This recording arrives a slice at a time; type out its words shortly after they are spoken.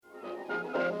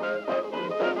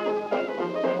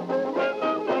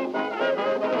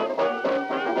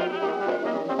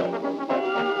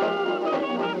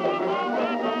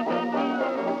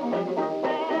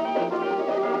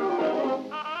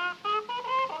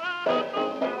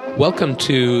Welcome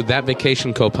to That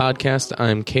Vacation Co podcast.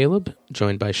 I'm Caleb,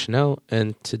 joined by Chanel,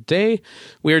 and today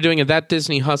we are doing a That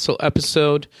Disney Hustle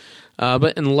episode.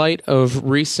 But in light of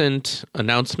recent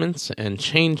announcements and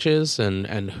changes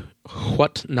and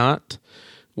whatnot,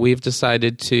 we've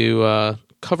decided to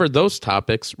cover those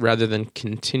topics rather than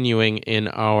continuing in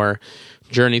our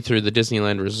journey through the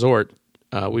Disneyland Resort.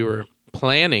 We were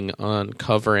planning on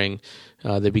covering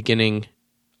the beginning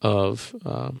of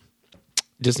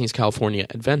Disney's California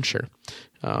Adventure,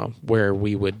 where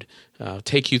we would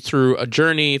take you through a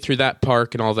journey through that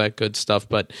park and all that good stuff.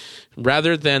 But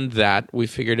rather than that, we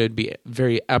figured it'd be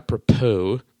very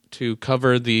apropos to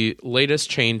cover the latest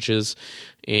changes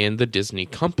in the Disney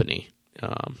company.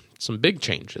 Some big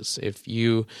changes. If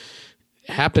you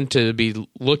happen to be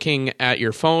looking at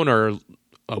your phone or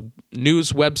a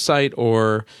news website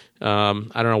or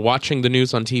watching the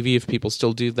news on TV, if people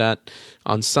still do that,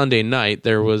 on Sunday night,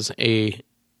 there was a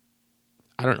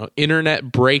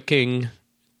internet breaking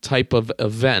type of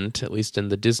event, at least in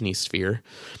the Disney sphere,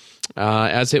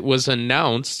 as it was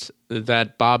announced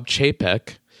that Bob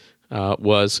Chapek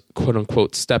was quote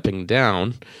unquote stepping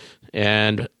down,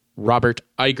 and Bob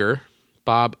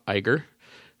Iger,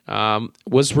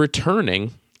 was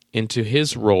returning into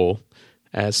his role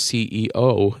as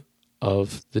CEO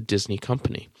of the Disney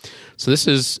company. So this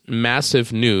is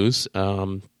massive news.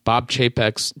 Bob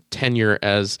Chapek's tenure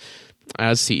as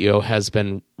CEO has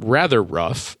been rather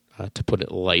rough, to put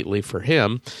it lightly, for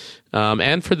him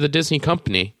and for the Disney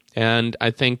company. And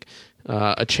I think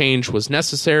a change was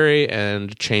necessary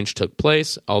and change took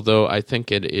place, although I think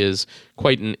it is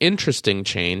quite an interesting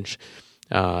change.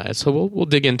 So we'll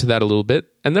dig into that a little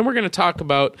bit. And then we're going to talk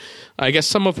about, I guess,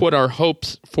 some of what our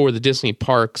hopes for the Disney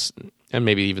parks and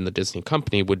maybe even the Disney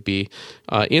company would be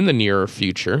in the nearer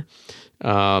future.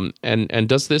 And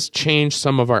does this change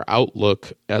some of our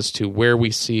outlook as to where we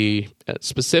see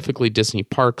specifically Disney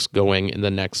parks going in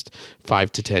the next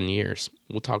 5 to 10 years?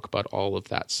 We'll talk about all of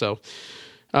that. So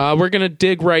we're going to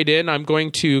dig right in. I'm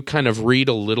going to kind of read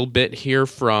a little bit here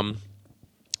from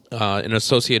an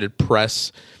Associated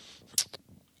Press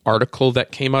article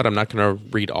that came out. I'm not going to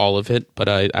read all of it, but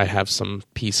I have some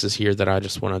pieces here that I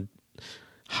just want to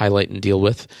highlight and deal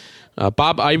with.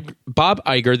 Bob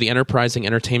Iger, the enterprising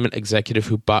entertainment executive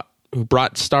who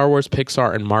brought Star Wars,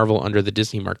 Pixar, and Marvel under the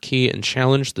Disney marquee and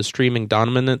challenged the streaming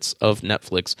dominance of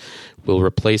Netflix, will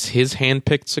replace his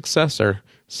hand-picked successor,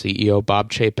 CEO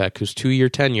Bob Chapek, whose 2-year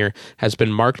tenure has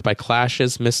been marked by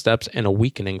clashes, missteps, and a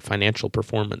weakening financial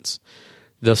performance.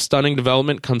 The stunning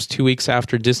development comes 2 weeks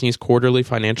after Disney's quarterly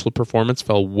financial performance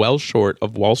fell well short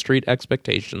of Wall Street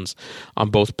expectations on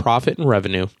both profit and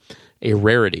revenue, a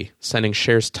rarity, sending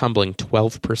shares tumbling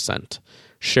 12%.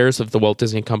 Shares of the Walt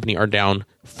Disney Company are down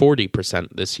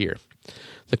 40% this year.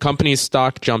 The company's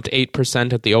stock jumped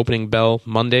 8% at the opening bell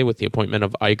Monday with the appointment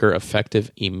of Iger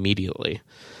effective immediately.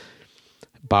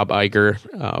 Bob Iger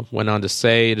went on to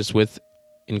say, "It is with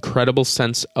incredible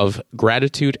sense of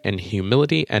gratitude and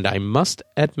humility, and I must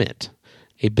admit,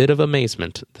 a bit of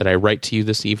amazement that I write to you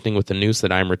this evening with the news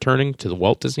that I am returning to the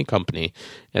Walt Disney Company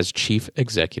as Chief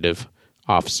Executive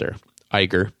Officer."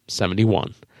 Iger,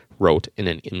 71, wrote in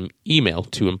an email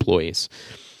to employees.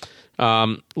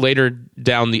 Later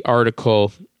down the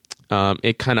article,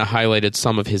 it kind of highlighted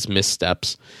some of his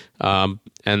missteps.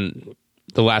 And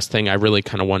the last thing I really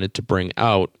kind of wanted to bring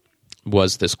out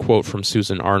was this quote from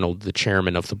Susan Arnold, the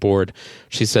chairman of the board.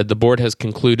 She said, "The board has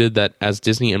concluded that as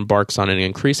Disney embarks on an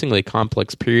increasingly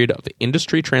complex period of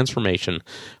industry transformation,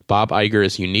 Bob Iger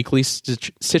is uniquely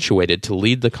situated to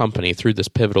lead the company through this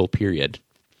pivotal period."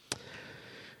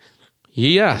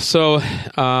 Yeah, so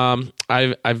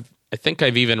I think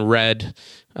I've even read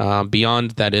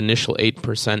beyond that initial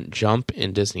 8% jump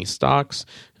in Disney stocks.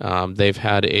 They've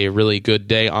had a really good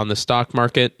day on the stock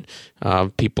market.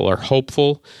 People are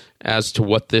hopeful as to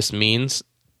what this means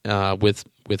with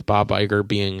Bob Iger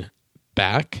being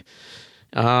back.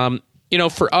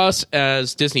 For us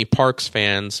as Disney Parks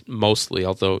fans, mostly,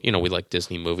 although, we like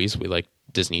Disney movies, we like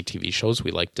Disney TV shows, we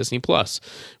like Disney Plus.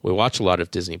 We watch a lot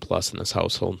of Disney Plus in this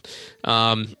household.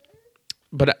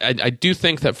 But I do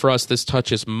think that for us, this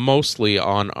touches mostly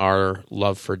on our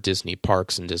love for Disney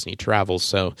parks and Disney travel.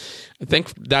 So I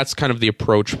think that's kind of the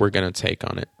approach we're going to take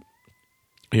on it.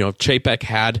 Chapek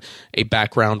had a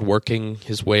background working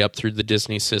his way up through the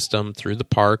Disney system, through the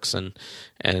parks and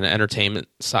entertainment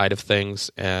side of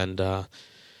things. And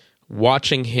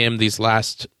watching him these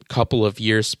last couple of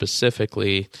years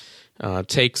specifically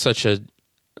take such a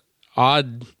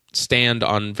odd stand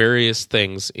on various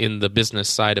things in the business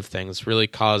side of things really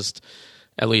caused,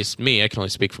 at least me, I can only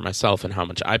speak for myself and how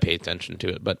much I pay attention to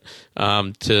it, but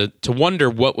to wonder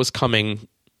what was coming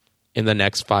in the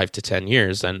next 5 to 10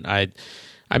 years. And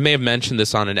I may have mentioned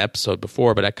this on an episode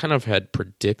before, but I kind of had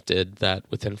predicted that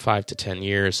within 5 to 10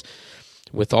 years,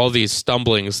 with all these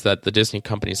stumblings that the Disney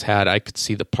companies had, I could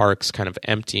see the parks kind of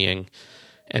emptying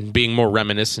and being more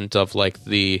reminiscent of like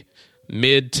the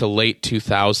mid to late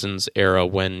 2000s era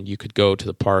when you could go to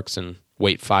the parks and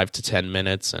wait 5 to 10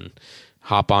 minutes and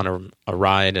hop on a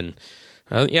ride. And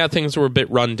things were a bit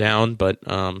run down, but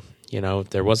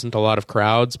there wasn't a lot of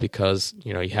crowds because,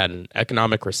 you had an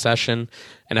economic recession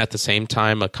and at the same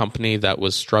time a company that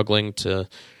was struggling to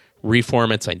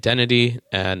reform its identity.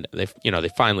 And they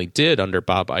finally did under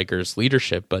Bob Iger's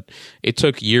leadership, but it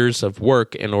took years of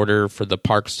work in order for the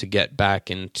parks to get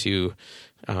back into,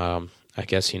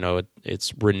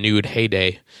 its renewed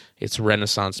heyday, its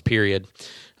renaissance period.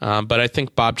 But I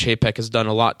think Bob Chapek has done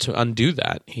a lot to undo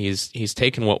that. He's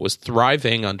taken what was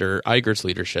thriving under Iger's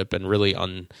leadership and really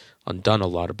undone a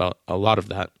lot of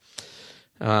that.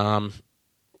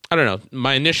 I don't know.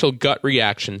 My initial gut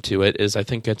reaction to it is I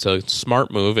think it's a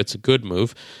smart move. It's a good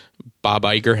move. Bob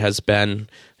Iger has been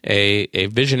a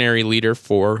visionary leader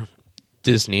for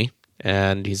Disney,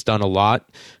 and he's done a lot.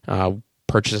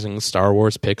 Purchasing Star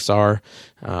Wars, Pixar,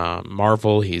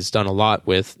 Marvel. He's done a lot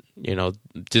with,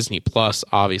 Disney Plus,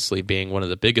 obviously being one of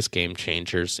the biggest game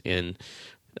changers in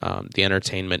the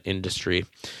entertainment industry.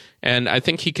 And I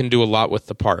think he can do a lot with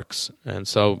the parks. And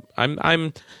so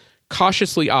I'm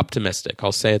cautiously optimistic.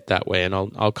 I'll say it that way, and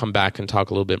I'll come back and talk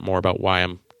a little bit more about why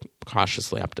I'm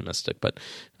cautiously optimistic. But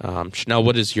Chanel,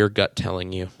 what is your gut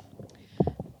telling you?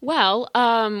 Well,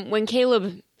 when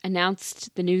Caleb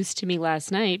announced the news to me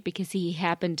last night, because he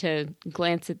happened to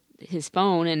glance at his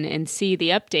phone and see the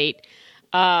update,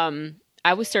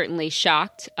 I was certainly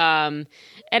shocked. And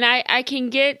I can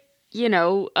get,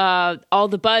 all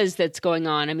the buzz that's going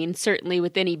on. I mean, certainly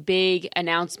with any big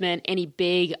announcement, any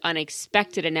big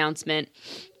unexpected announcement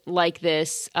like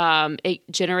this, it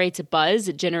generates a buzz,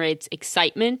 it generates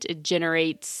excitement, it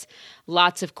generates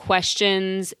lots of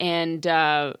questions and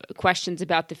questions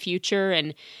about the future.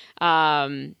 And,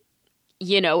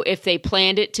 if they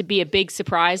planned it to be a big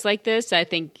surprise like this, I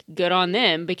think good on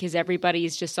them, because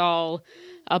everybody's just all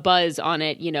a buzz on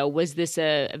it. Was this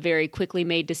a very quickly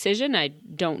made decision? I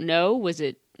don't know. Was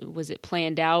it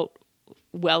planned out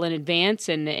well in advance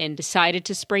and decided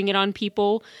to spring it on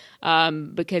people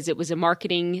because it was a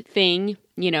marketing thing?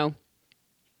 I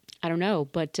don't know,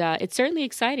 but it's certainly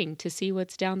exciting to see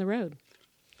what's down the road.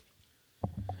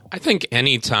 I think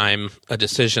anytime a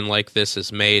decision like this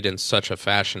is made in such a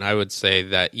fashion, I would say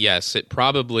that, yes,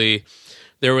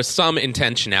 there was some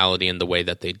intentionality in the way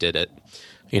that they did it.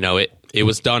 It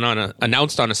was done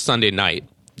announced on a Sunday night.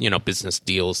 Business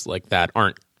deals like that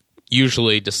aren't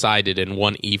usually decided in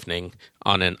one evening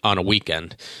on a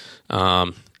weekend.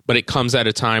 But it comes at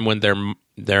a time when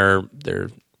their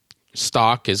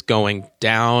stock is going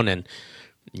down, and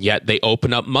yet they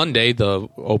open up Monday, the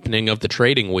opening of the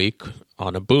trading week,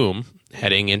 on a boom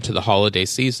heading into the holiday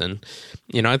season.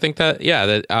 I think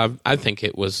I think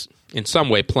it was in some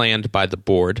way planned by the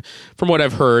board. From what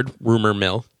I've heard, rumor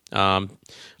mill,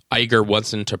 Iger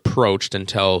wasn't approached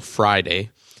until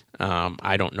Friday.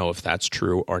 I don't know if that's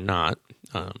true or not.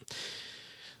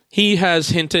 He has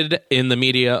hinted in the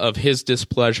media of his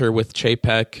displeasure with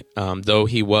Chapek, though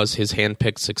he was his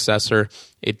handpicked successor.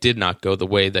 It did not go the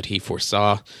way that he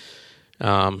foresaw.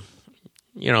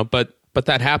 But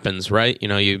that happens, right?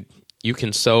 You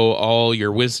can sow all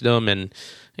your wisdom and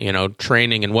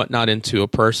training and whatnot into a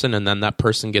person, and then that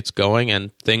person gets going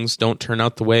and things don't turn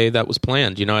out the way that was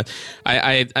planned.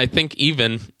 I think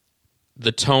even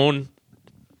the tone,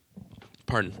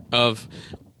 of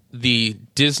the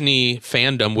Disney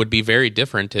fandom would be very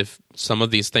different if some of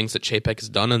these things that Chapek has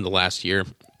done in the last year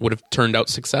would have turned out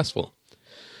successful.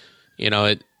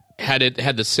 Had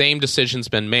the same decisions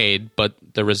been made, but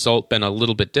the result been a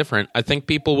little bit different, I think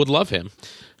people would love him.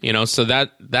 So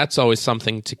that's always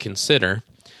something to consider.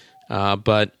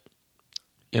 But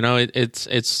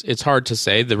it's hard to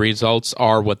say. The results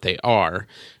are what they are,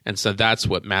 and so that's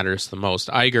what matters the most.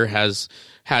 Iger has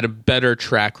had a better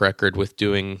track record with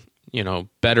doing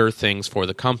better things for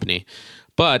the company.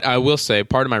 But I will say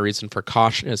part of my reason for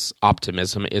cautious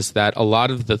optimism is that a lot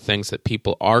of the things that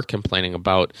people are complaining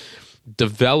about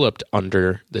developed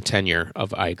under the tenure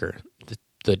of Iger.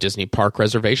 The Disney park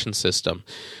reservation system,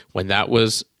 when that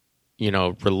was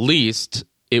released,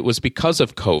 it was because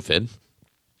of COVID,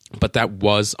 but that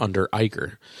was under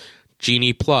Iger.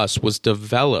 Genie Plus was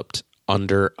developed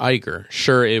under Iger.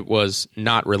 Sure, it was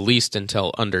not released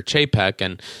until under Chapek,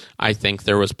 and I think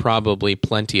there was probably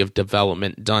plenty of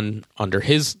development done under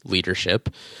his leadership.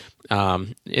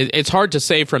 It's hard to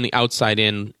say from the outside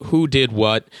in who did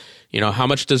what. How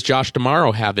much does Josh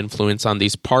D'Amaro have influence on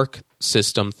these park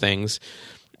system things?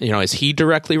 Is he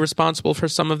directly responsible for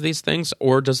some of these things,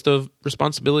 or does the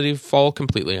responsibility fall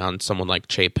completely on someone like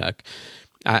Chapek?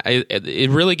 It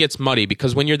really gets muddy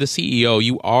because when you're the CEO,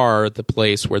 you are the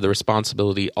place where the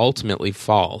responsibility ultimately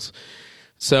falls.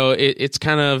 So it's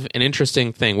kind of an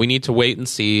interesting thing. We need to wait and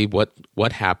see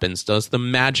what happens. Does the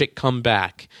magic come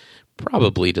back?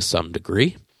 Probably to some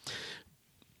degree.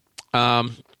 I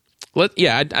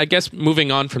guess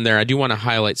moving on from there, I do want to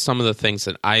highlight some of the things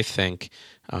that I think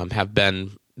have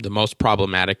been the most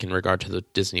problematic in regard to the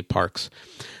Disney parks.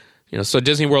 So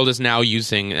Disney World is now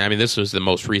using, this was the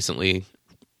most recently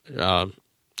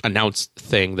announced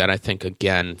thing that I think,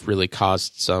 again, really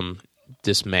caused some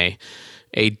dismay,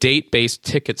 a date-based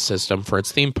ticket system for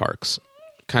its theme parks,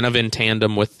 kind of in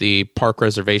tandem with the park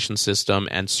reservation system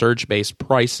and surge-based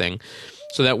pricing,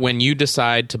 so that when you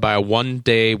decide to buy a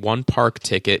one-day, one-park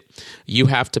ticket, you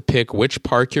have to pick which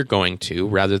park you're going to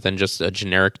rather than just a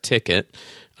generic ticket.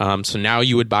 So now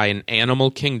you would buy an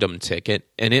Animal Kingdom ticket,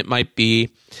 and it might be,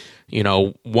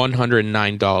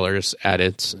 $109 at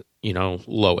its,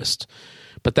 lowest.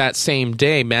 But that same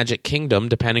day, Magic Kingdom,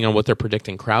 depending on what they're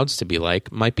predicting crowds to be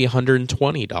like, might be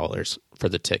 $120 for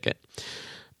the ticket.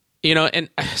 And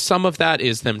some of that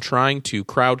is them trying to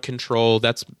crowd control.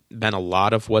 That's been a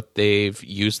lot of what they've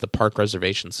used the park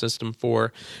reservation system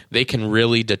for. They can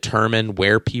really determine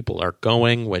where people are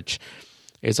going, which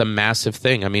is a massive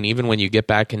thing. Even when you get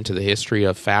back into the history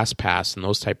of FastPass and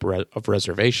those type of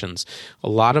reservations, a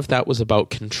lot of that was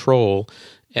about control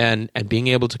and being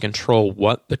able to control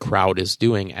what the crowd is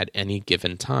doing at any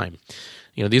given time.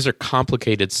 These are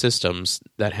complicated systems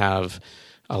that have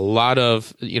a lot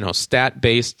of,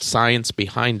 stat-based science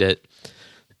behind it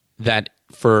that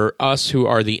for us who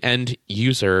are the end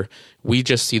user, we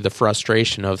just see the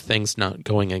frustration of things not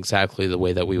going exactly the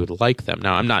way that we would like them.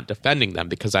 Now, I'm not defending them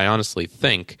because I honestly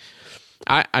think,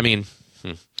 I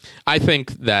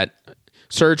think that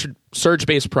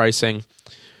surge-based pricing,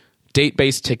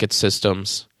 date-based ticket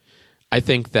systems, I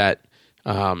think that,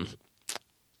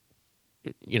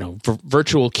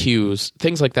 virtual queues,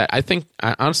 things like that, I think,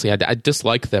 honestly, I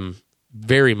dislike them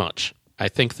very much. I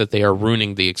think that they are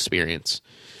ruining the experience.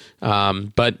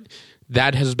 But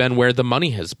that has been where the money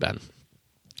has been.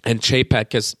 And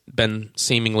Chapek has been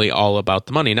seemingly all about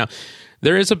the money. Now,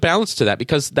 there is a balance to that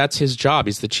because that's his job.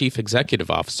 He's the chief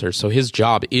executive officer, so his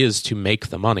job is to make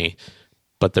the money.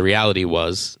 But the reality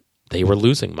was they were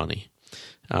losing money.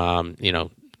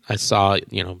 I saw,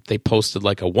 they posted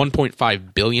like a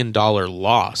 $1.5 billion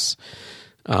loss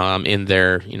in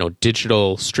their,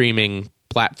 digital streaming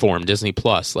platform, Disney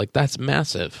Plus. Like, that's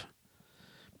massive.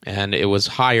 And it was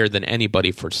higher than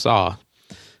anybody foresaw.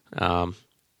 I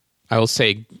will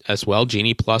say as well,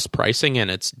 Genie Plus pricing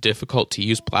and its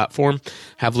difficult-to-use platform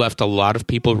have left a lot of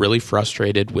people really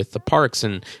frustrated with the parks.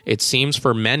 And it seems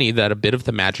for many that a bit of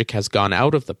the magic has gone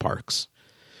out of the parks.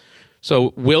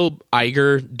 So will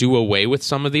Iger do away with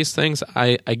some of these things?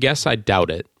 I guess I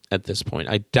doubt it at this point.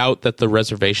 I doubt that the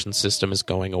reservation system is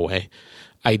going away.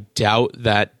 I doubt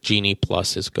that Genie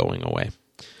Plus is going away.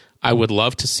 I would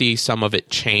love to see some of it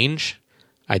change.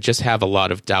 I just have a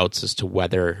lot of doubts as to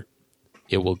whether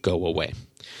it will go away.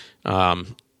 Do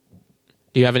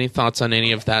you have any thoughts on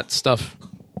any of that stuff?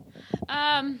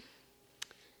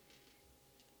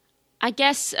 I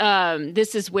guess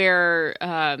this is where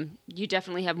you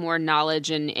definitely have more knowledge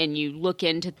and you look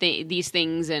into these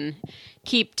things and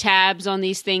keep tabs on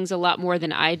these things a lot more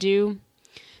than I do.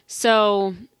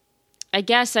 So I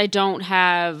guess I don't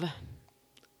have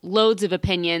loads of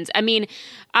opinions.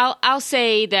 I'll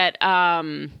say that,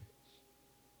 I've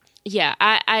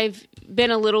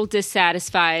been a little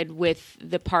dissatisfied with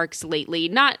the parks lately.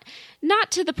 Not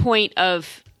to the point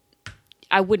of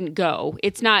I wouldn't go.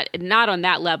 It's not on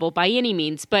that level by any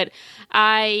means, but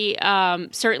I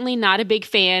certainly not a big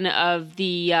fan of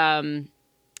the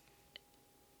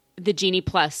Genie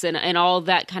Plus and all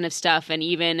that kind of stuff, and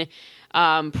even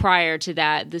prior to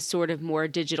that, the sort of more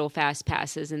digital fast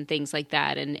passes and things like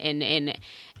that, and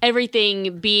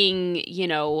everything being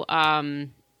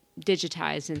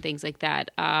digitized and things like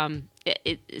that.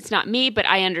 It's not me, but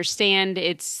I understand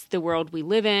it's the world we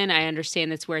live in. I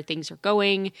understand that's where things are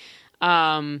going.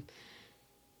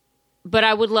 But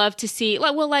I would love to see,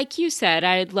 well, like you said,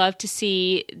 I'd love to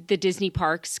see the Disney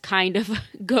parks kind of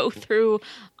go through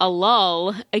a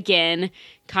lull again,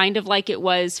 kind of like it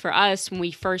was for us when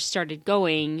we first started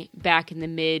going back in the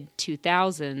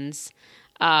mid-2000s.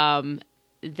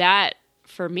 That,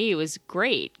 for me, was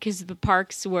great because the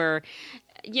parks were,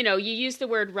 you use the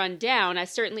word run down.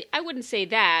 I wouldn't say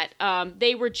that.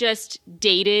 They were just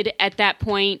dated at that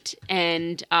point,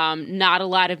 and not a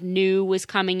lot of new was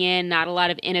coming in, not a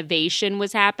lot of innovation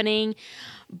was happening.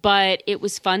 But it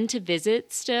was fun to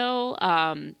visit still.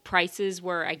 Prices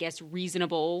were, I guess,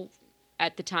 reasonable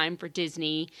at the time for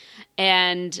Disney.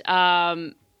 And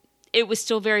it was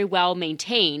still very well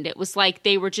maintained. It was like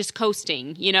they were just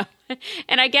coasting,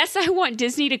 And I guess I want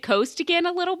Disney to coast again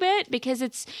a little bit, because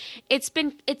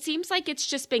it seems like it's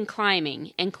just been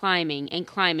climbing and climbing and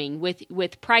climbing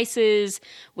with prices,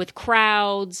 with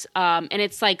crowds, and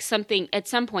it's like at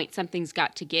some point something's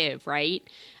got to give, right?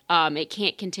 It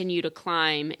can't continue to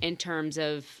climb in terms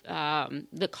of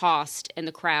the cost and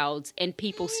the crowds, and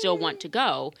people still want to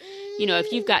go.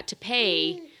 If you've got to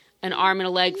pay an arm and a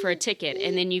leg for a ticket,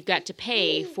 and then you've got to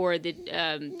pay for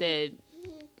the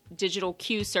digital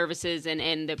queue services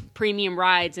and the premium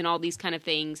rides and all these kind of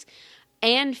things,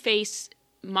 and face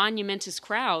monumentous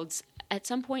crowds, at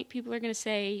some point people are going to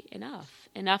say enough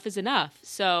is enough.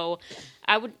 So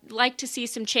I would like to see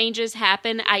some changes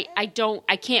happen. I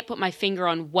can't put my finger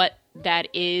on what that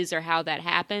is or how that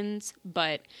happens,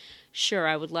 but sure,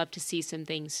 I would love to see some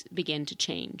things begin to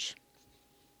change.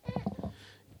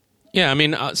 Yeah, I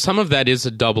mean, some of that is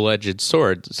a double-edged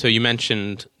sword. So you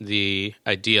mentioned the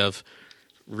idea of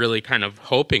really kind of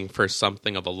hoping for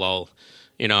something of a lull.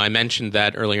 I mentioned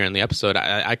that earlier in the episode.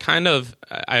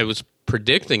 I was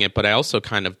predicting it, but I also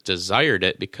kind of desired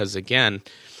it because, again,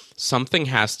 something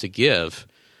has to give.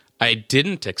 I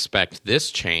didn't expect this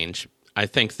change. I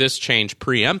think this change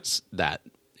preempts that,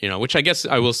 which I guess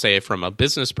I will say from a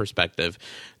business perspective,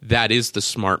 that is the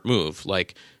smart move.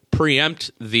 Like,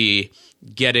 preempt the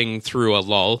getting through a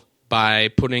lull by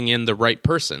putting in the right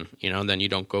person, then you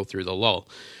don't go through the lull.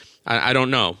 I don't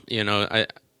know.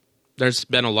 There's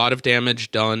been a lot of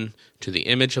damage done to the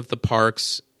image of the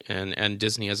parks and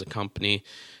Disney as a company.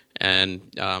 And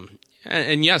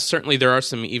yes, certainly there are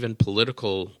some even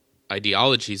political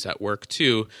ideologies at work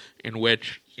too, in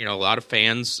which, a lot of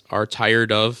fans are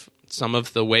tired of some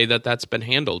of the way that that's been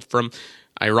handled from,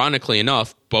 ironically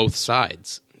enough, both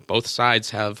sides. Both sides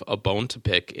have a bone to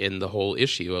pick in the whole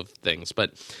issue of things,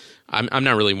 but I'm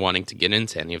not really wanting to get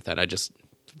into any of that. I just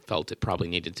felt it probably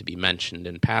needed to be mentioned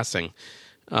in passing.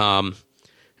 And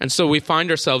so we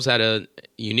find ourselves at a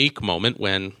unique moment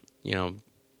when,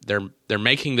 they're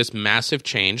making this massive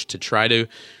change to try to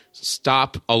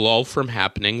stop a lull from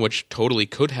happening, which totally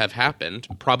could have happened,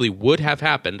 probably would have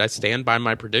happened. I stand by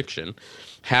my prediction.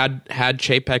 Had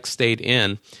Chapek stayed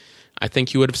in, I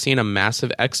think you would have seen a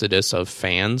massive exodus of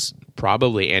fans,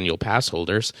 probably annual pass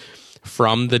holders,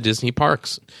 from the Disney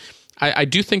parks. I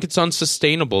do think it's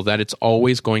unsustainable that it's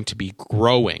always going to be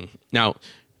growing. Now,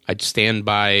 I'd stand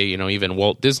by, even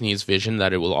Walt Disney's vision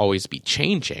that it will always be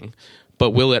changing, but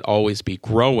will it always be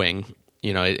growing?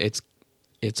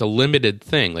 It's a limited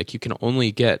thing. Like, you can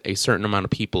only get a certain amount of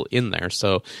people in there.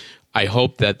 So I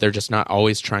hope that they're just not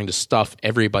always trying to stuff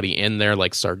everybody in there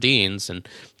like sardines, and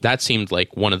that seemed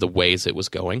like one of the ways it was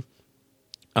going.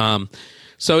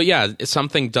 So yeah,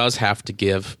 something does have to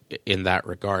give in that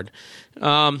regard.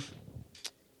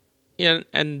 Yeah,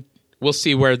 and we'll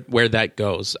see where that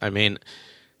goes. I mean,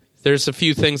 there's a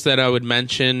few things that I would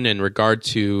mention in regard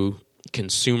to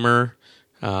consumer,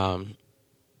 I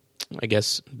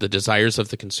guess, the desires of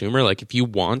the consumer. Like, if you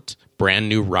want brand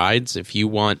new rides, if you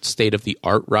want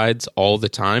state-of-the-art rides all the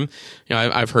time,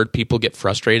 I've heard people get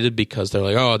frustrated because they're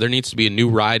like, oh, there needs to be a new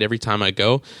ride every time I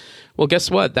go. Well,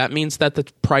 guess what? That means that the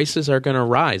prices are going to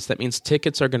rise. That means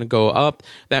tickets are going to go up.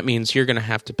 That means you're going to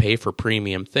have to pay for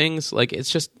premium things. Like, it's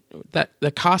just that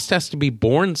the cost has to be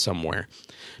borne somewhere,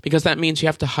 because that means you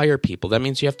have to hire people. That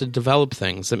means you have to develop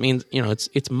things. That means,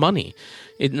 it's money.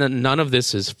 None of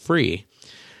this is free.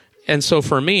 And so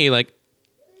for me, like,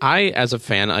 I, as a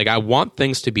fan, like, I want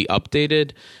things to be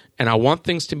updated and I want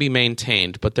things to be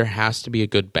maintained, but there has to be a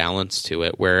good balance to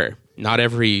it where not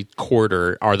every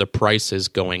quarter are the prices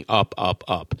going up, up,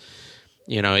 up.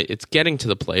 It's getting to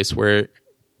the place where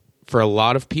for a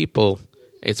lot of people,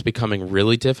 it's becoming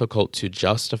really difficult to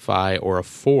justify or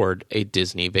afford a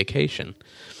Disney vacation.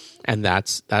 And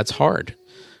that's hard.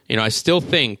 I still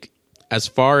think, as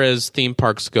far as theme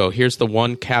parks go, here's the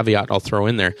one caveat I'll throw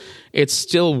in there. It's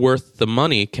still worth the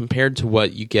money compared to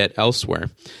what you get elsewhere.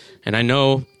 And I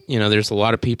know, there's a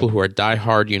lot of people who are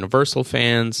diehard Universal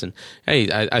fans. And, hey,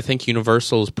 I think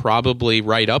Universal is probably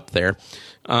right up there,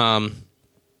 neck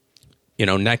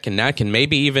and neck, and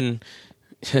maybe even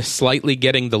slightly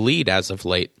getting the lead as of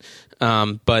late.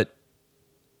 But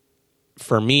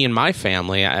for me and my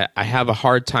family, I have a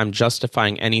hard time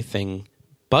justifying anything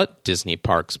but Disney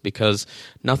parks, because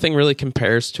nothing really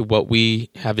compares to what we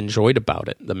have enjoyed about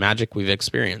it, the magic we've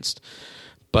experienced.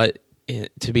 But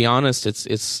to be honest,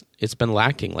 it's been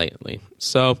lacking lately.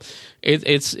 So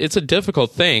it's a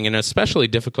difficult thing, and especially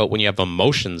difficult when you have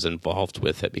emotions involved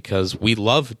with it, because we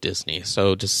love Disney.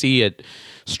 So to see it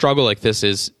struggle like this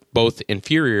is both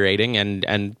infuriating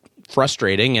and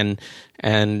frustrating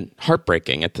and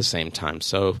heartbreaking at the same time.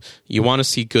 So you want to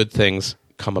see good things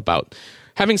come about.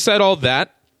 Having said all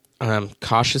that, I'm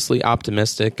cautiously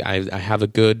optimistic. I have a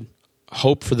good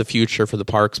hope for the future for the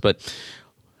parks, but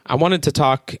I wanted to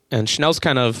talk, and Chanel's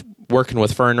kind of working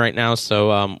with Fern right now,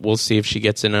 so we'll see if she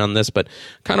gets in on this, but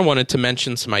kind of wanted to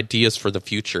mention some ideas for the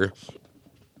future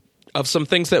of some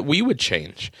things that we would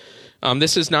change.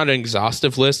 This is not an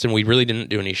exhaustive list, and we really didn't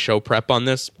do any show prep on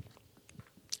this.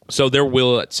 So there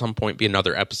will at some point be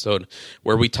another episode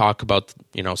where we talk about,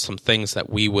 some things that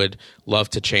we would love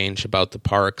to change about the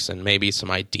parks, and maybe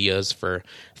some ideas for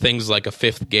things like a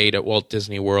fifth gate at Walt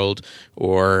Disney World,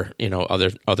 or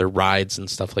other rides and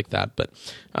stuff like that. But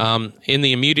in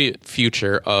the immediate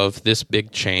future of this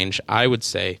big change, I would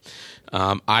say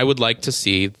I would like to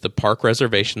see the park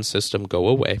reservation system go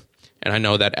away. And I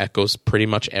know that echoes pretty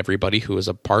much everybody who is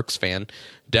a parks fan,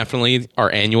 definitely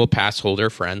our annual pass holder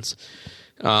friends.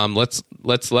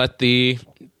 Let's let the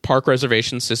park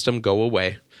reservation system go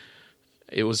away.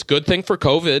 It was a good thing for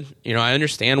COVID. I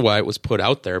understand why it was put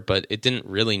out there, but it didn't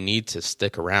really need to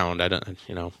stick around.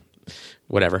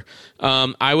 Whatever.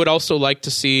 I would also like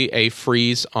to see a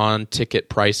freeze on ticket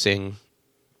pricing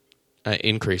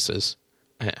increases.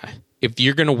 If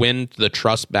you're going to win the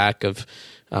trust back of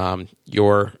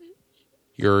your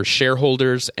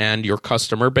shareholders and your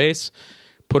customer base,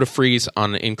 put a freeze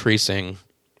on increasing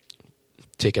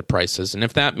ticket prices. And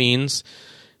if that means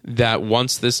that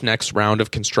once this next round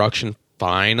of construction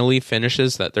finally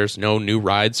finishes, that there's no new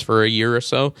rides for a year or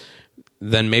so,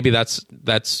 then maybe that's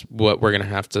what we're going to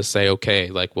have to say,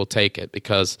 okay, we'll take it,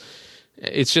 because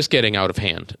it's just getting out of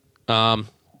hand. I'm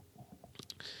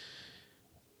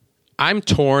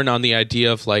torn on the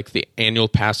idea of the annual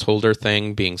pass holder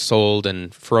thing being sold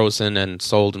and frozen and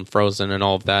sold and frozen and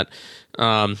all of that.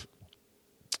 I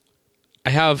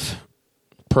have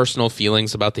personal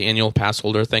feelings about the annual pass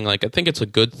holder thing. I think it's a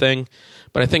good thing,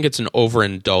 but I think it's an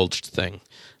overindulged thing.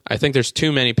 I think there's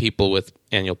too many people with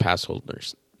annual pass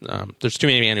holders. There's too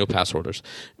many annual pass holders.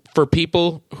 For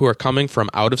people who are coming from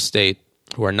out of state,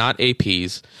 who are not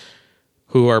APs,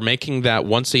 who are making that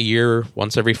once a year,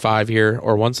 once every 5 year,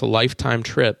 or once a lifetime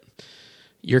trip,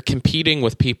 you're competing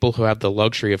with people who have the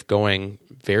luxury of going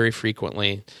very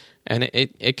frequently, and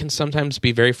it can sometimes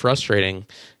be very frustrating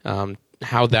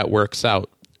how that works out.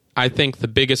 I think the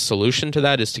biggest solution to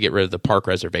that is to get rid of the park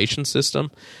reservation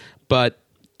system, but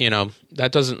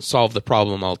that doesn't solve the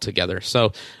problem altogether.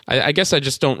 So I guess I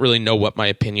just don't really know what my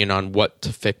opinion on what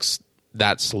to fix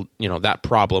that that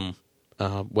problem,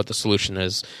 what the solution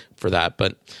is for that.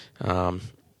 But I'm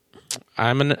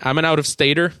an out of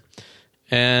stater,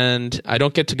 and I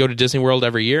don't get to go to Disney World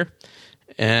every year.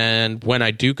 And when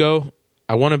I do go,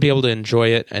 I want to be able to enjoy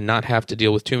it and not have to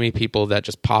deal with too many people that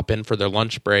just pop in for their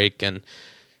lunch break and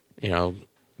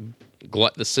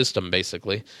glut the system,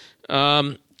 basically.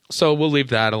 So we'll leave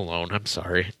that alone. I'm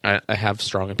sorry. I have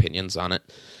strong opinions on it.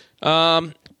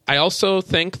 I also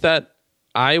think that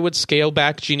I would scale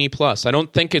back Genie Plus. I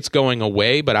don't think it's going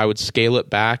away, but I would scale it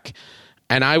back,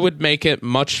 and I would make it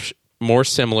much more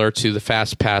similar to the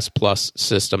Fast Pass Plus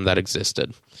system that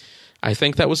existed. I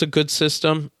think that was a good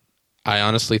system. I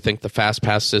honestly think the Fast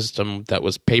Pass system that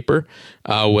was paper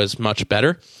was much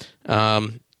better.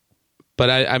 But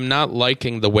I'm not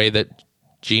liking the way that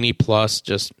Genie Plus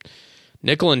just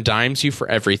nickel and dimes you for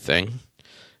everything.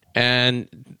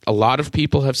 And a lot of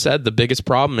people have said the biggest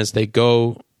problem is they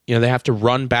have to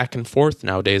run back and forth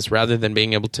nowadays rather than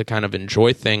being able to kind of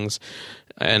enjoy things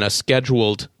in a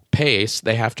scheduled pace.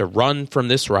 They have to run from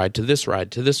this ride to this ride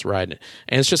to this ride.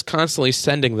 And it's just constantly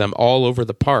sending them all over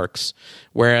the parks.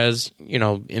 Whereas,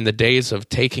 in the days of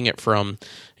taking it from,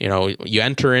 you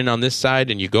enter in on this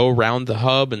side and you go around the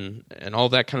hub and all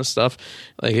that kind of stuff,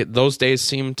 those days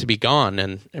seem to be gone,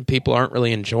 and people aren't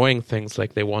really enjoying things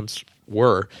like they once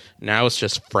were. Now it's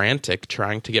just frantic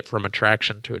trying to get from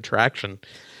attraction to attraction.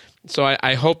 So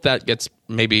I hope that gets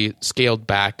maybe scaled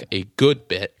back a good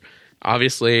bit.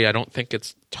 Obviously, I don't think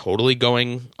it's totally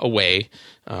going away.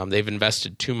 They've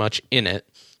invested too much in it,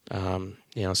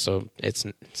 so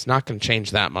it's not going to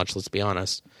change that much. Let's be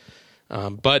honest.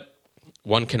 But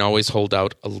one can always hold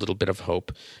out a little bit of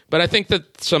hope. But I think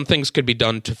that some things could be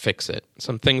done to fix it.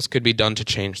 Some things could be done to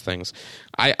change things.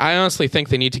 I honestly think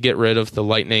they need to get rid of the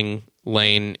Lightning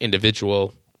Lane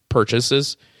individual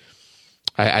purchases.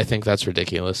 I think that's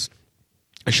ridiculous.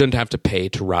 I shouldn't have to pay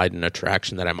to ride an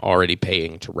attraction that I'm already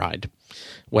paying to ride.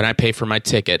 When I pay for my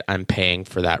ticket, I'm paying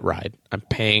for that ride. I'm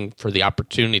paying for the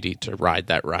opportunity to ride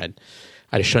that ride.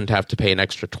 I shouldn't have to pay an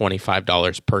extra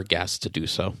 $25 per guest to do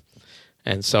so.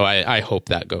 And so I hope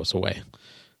that goes away.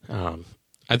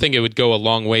 I think it would go a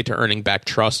long way to earning back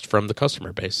trust from the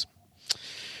customer base.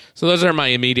 So those are my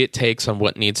immediate takes on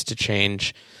what needs to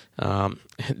change.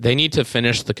 They need to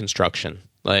finish the construction.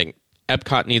 Like,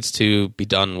 Epcot needs to be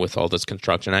done with all this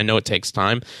construction. I know it takes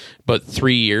time, but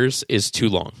 3 years is too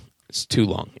long. It's too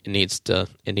long. It needs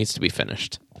to be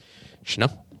finished.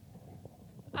 Chanel?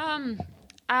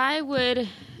 I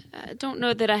don't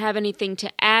know that I have anything to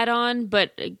add on,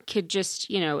 but could just,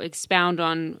 expound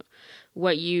on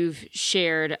what you've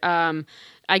shared. I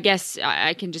guess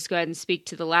I can just go ahead and speak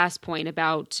to the last point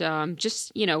about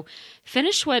just,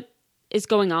 finish what is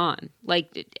going on.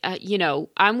 Like,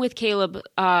 I'm with Caleb.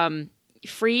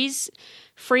 Freeze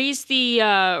the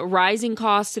rising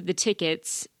cost of the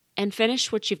tickets and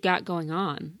finish what you've got going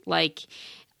on. Like,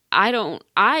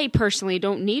 I personally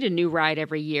don't need a new ride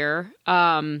every year.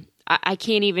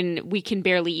 We can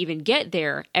barely even get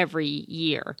there every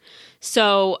year.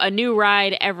 So a new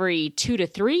ride every 2 to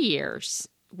 3 years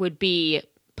would be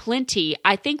plenty,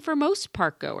 I think, for most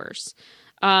park goers.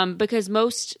 Because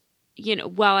most,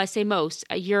 I say most,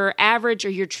 your average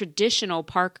or your traditional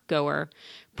park goer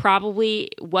probably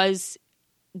was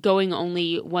going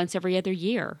only once every other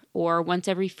year or once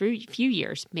every few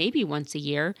years, maybe once a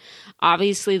year.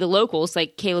 Obviously, the locals,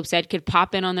 like Caleb said, could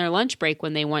pop in on their lunch break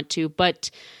when they want to, but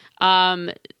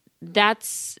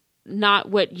that's not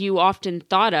what you often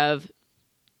thought of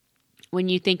when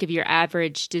you think of your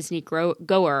average Disney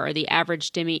goer or the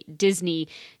average Disney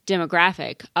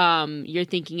demographic. You're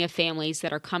thinking of families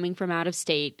that are coming from out of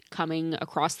state, coming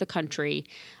across the country,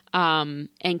 and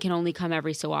can only come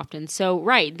every so often. So,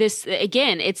 right, this,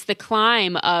 again, it's the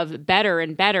climb of better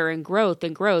and better and growth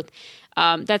and growth.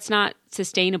 That's not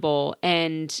sustainable,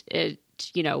 and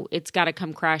it's got to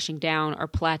come crashing down or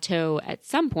plateau at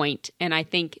some point. And I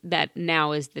think that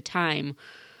now is the time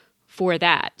for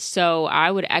that. So I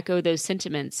would echo those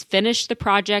sentiments. Finish the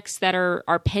projects that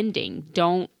are pending.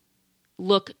 Don't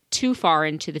look too far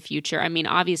into the future. I mean,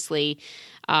 obviously,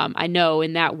 I know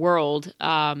in that world,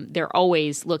 they're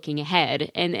always looking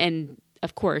ahead, and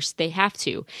of course they have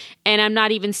to. And I'm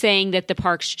not even saying that the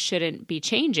parks shouldn't be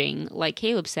changing. Like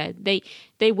Caleb said,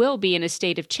 they will be in a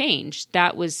state of change.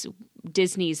 That was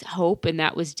Disney's hope, and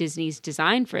that was Disney's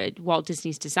design for it. Walt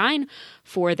Disney's design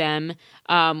for them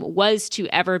was to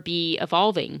ever be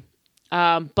evolving.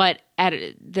 But at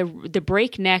the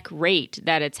breakneck rate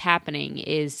that it's happening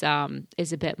is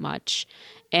a bit much.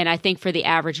 And I think for the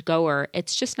average goer,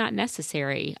 it's just not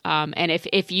necessary. And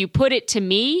if you put it to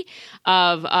me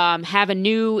of have a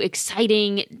new,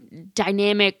 exciting,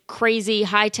 dynamic, crazy,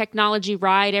 high technology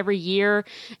ride every year,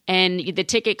 and the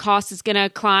ticket cost is going to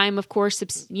climb, of course,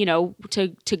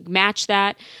 to match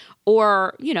that.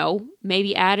 Or,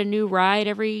 maybe add a new ride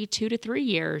every 2 to 3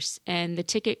 years, and the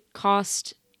ticket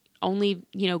cost only,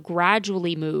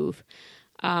 gradually move.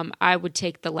 I would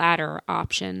take the latter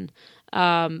option.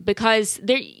 Because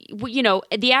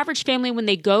the average family, when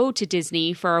they go to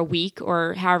Disney for a week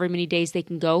or however many days they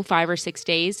can go, 5 or 6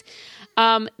 days,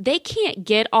 they can't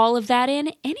get all of that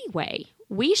in anyway.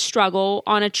 We struggle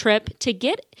on a trip to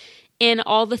get in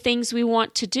all the things we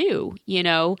want to do,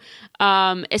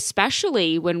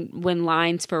 especially when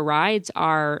lines for rides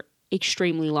are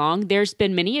extremely long. There's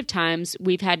been many of times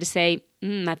we've had to say,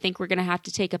 I think we're going to have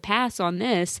to take a pass on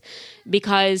this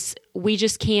because we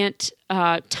just can't,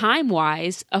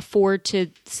 time-wise, afford to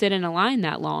sit in a line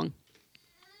that long.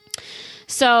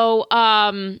 So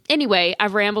anyway,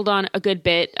 I've rambled on a good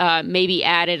bit, maybe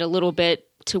added a little bit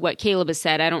to what Caleb has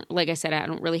said. I don't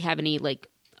really have any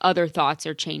other thoughts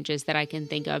or changes that I can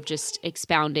think of, just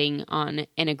expounding on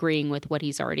and agreeing with what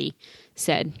he's already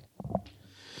said.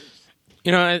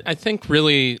 I think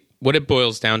really what it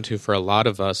boils down to for a lot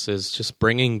of us is just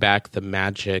bringing back the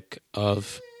magic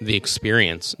of the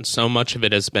experience. And so much of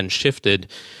it has been shifted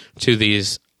to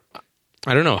these,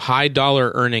 high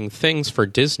dollar earning things for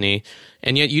Disney.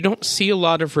 And yet you don't see a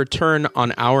lot of return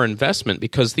on our investment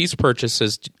because these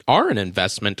purchases are an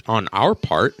investment on our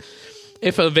part.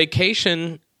 If a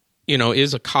vacation,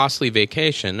 is a costly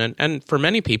vacation, and for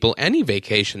many people, any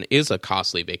vacation is a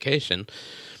costly vacation,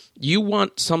 you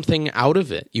want something out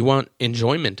of it. You want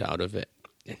enjoyment out of it.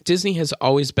 Disney has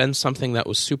always been something that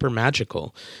was super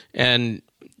magical, and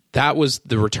that was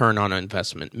the return on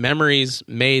investment. Memories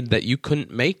made that you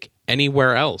couldn't make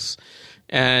anywhere else.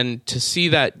 And to see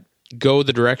that go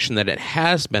the direction that it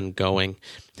has been going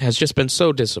has just been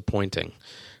so disappointing.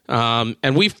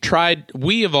 And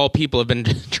we of all people have been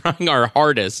trying our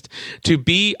hardest to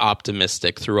be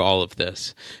optimistic through all of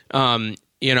this.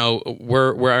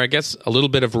 We're I guess a little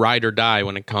bit of ride or die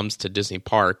when it comes to Disney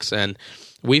parks, and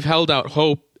we've held out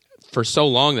hope for so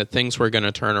long that things were going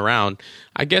to turn around.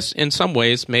 I guess in some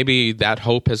ways, maybe that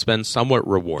hope has been somewhat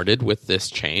rewarded with this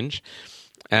change,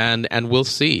 and we'll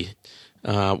see.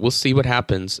 We'll see what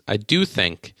happens. I do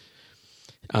think,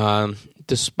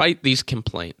 despite these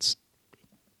complaints,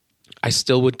 I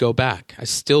still would go back. I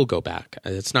still go back.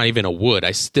 It's not even a would.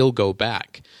 I still go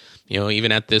back.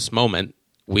 Even at this moment,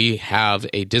 we have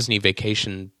a Disney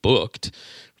vacation booked,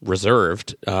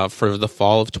 reserved for the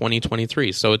fall of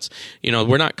 2023. So it's,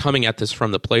 we're not coming at this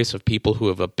from the place of people who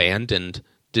have abandoned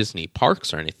Disney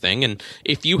parks or anything. And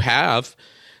if you have,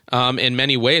 in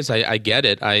many ways, I get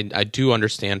it. I do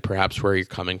understand perhaps where you're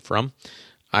coming from.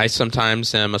 I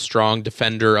sometimes am a strong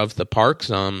defender of the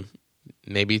parks,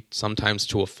 maybe sometimes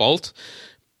to a fault,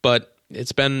 but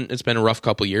it's been a rough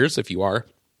couple years if you are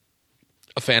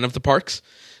a fan of the parks.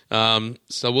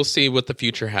 So we'll see what the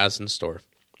future has in store.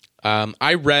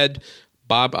 I read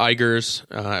Bob Iger's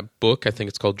book. I think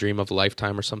it's called Dream of a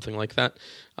Lifetime or something like that.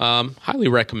 Highly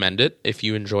recommend it if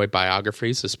you enjoy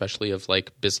biographies, especially of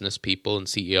like business people and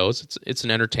CEOs. It's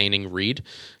an entertaining read.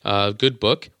 Good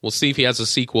book. We'll see if he has a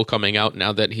sequel coming out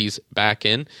now that he's back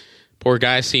in. Poor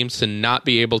guy seems to not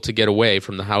be able to get away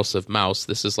from the House of Mouse.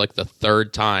 This is like the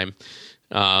third time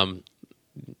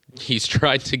he's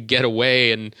tried to get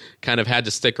away and kind of had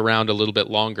to stick around a little bit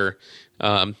longer.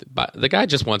 But the guy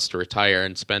just wants to retire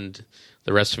and spend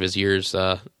the rest of his years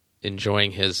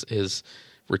enjoying his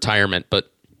retirement.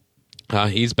 But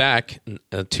he's back.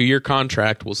 A 2-year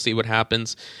contract. We'll see what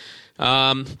happens.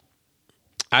 I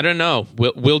don't know.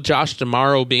 Will Josh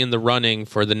D'Amaro be in the running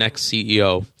for the next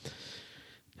CEO?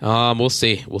 We'll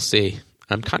see. We'll see.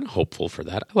 I'm kind of hopeful for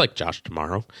that. I like Josh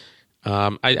D'Amaro.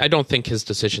 I don't think his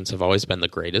decisions have always been the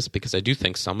greatest, because I do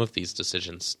think some of these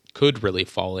decisions could really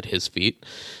fall at his feet.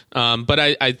 But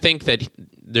I think that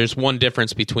there's one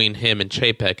difference between him and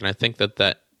Chapek, and I think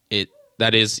that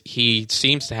is he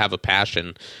seems to have a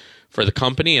passion for the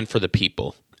company and for the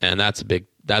people, and that's a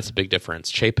big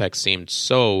difference. Chapek seemed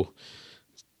so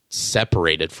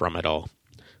separated from it all.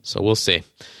 So we'll see.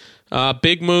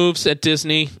 Big moves at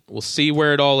Disney. We'll see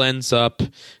where it all ends up.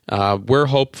 We're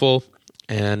hopeful.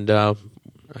 And I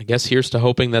guess here's to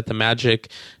hoping that the magic,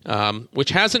 which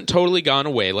hasn't totally gone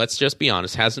away, let's just be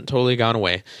honest, hasn't totally gone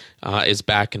away, is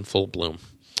back in full bloom.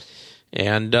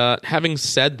 And having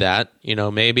said that,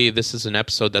 maybe this is an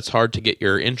episode that's hard to get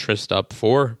your interest up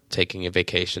for taking a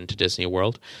vacation to Disney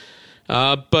World.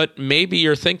 But maybe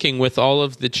you're thinking, with all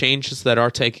of the changes that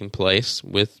are taking place,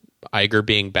 with Iger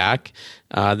being back,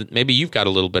 maybe you've got a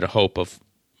little bit of hope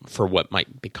for what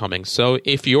might be coming. So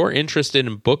if you're interested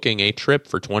in booking a trip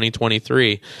for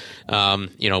 2023,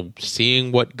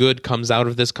 seeing what good comes out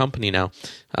of this company now,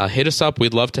 hit us up.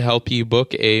 We'd love to help you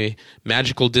book a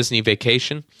magical Disney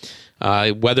vacation,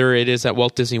 whether it is at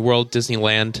Walt Disney World,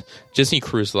 Disneyland, Disney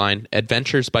Cruise Line,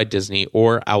 Adventures by Disney,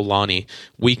 or Aulani.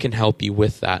 We can help you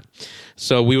with that.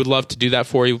 So we would love to do that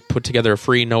for you. Put together a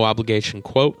free, no obligation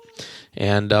quote,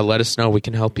 and let us know. We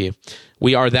can help you.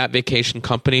 We are That Vacation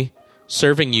Company,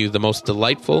 serving you the most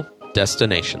delightful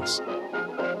destinations.